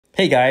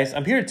Hey guys,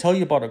 I'm here to tell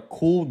you about a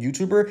cool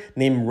YouTuber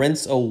named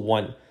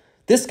Renz01.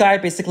 This guy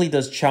basically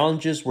does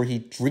challenges where he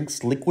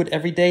drinks liquid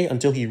every day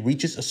until he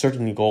reaches a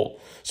certain goal.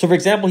 So for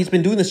example, he's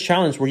been doing this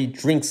challenge where he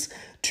drinks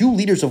 2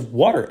 liters of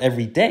water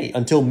every day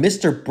until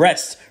Mr.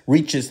 Breast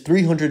reaches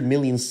 300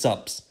 million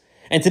subs.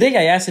 And today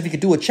I asked if he could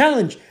do a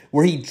challenge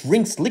where he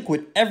drinks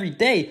liquid every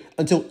day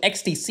until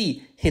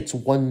XDC hits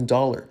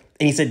 $1. And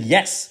he said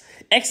yes.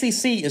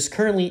 XDC is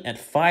currently at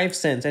 5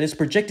 cents and is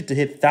projected to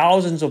hit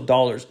thousands of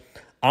dollars.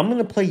 I'm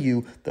going to play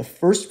you the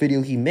first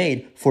video he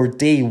made for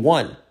day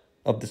 1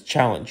 of this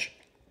challenge.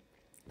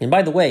 And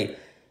by the way,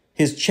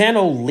 his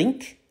channel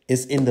link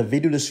is in the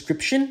video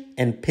description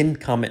and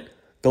pinned comment.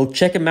 Go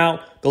check him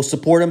out, go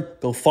support him,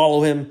 go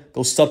follow him,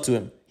 go sub to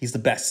him. He's the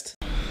best.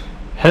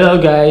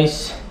 Hello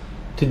guys,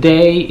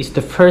 today is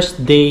the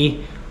first day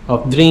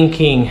of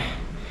drinking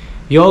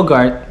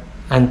yogurt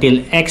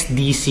until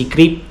XDC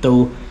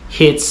crypto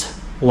hits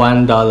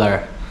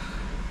 $1.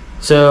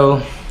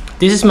 So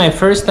this is my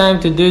first time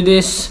to do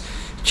this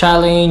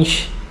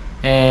challenge,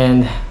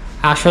 and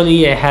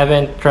actually I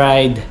haven't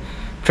tried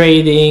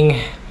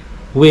trading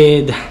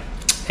with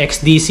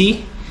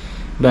XDC,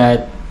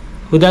 but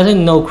who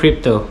doesn't know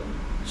crypto?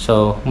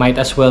 So might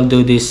as well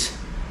do this.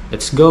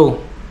 Let's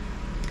go.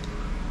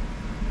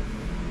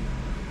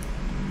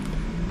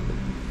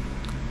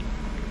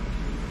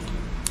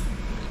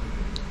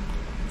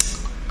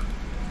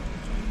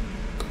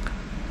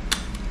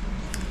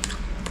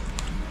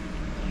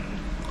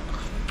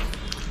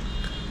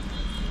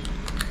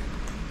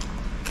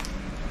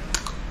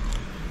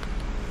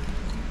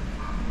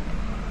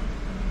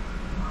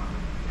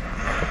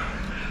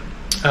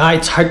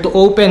 It's hard to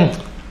open.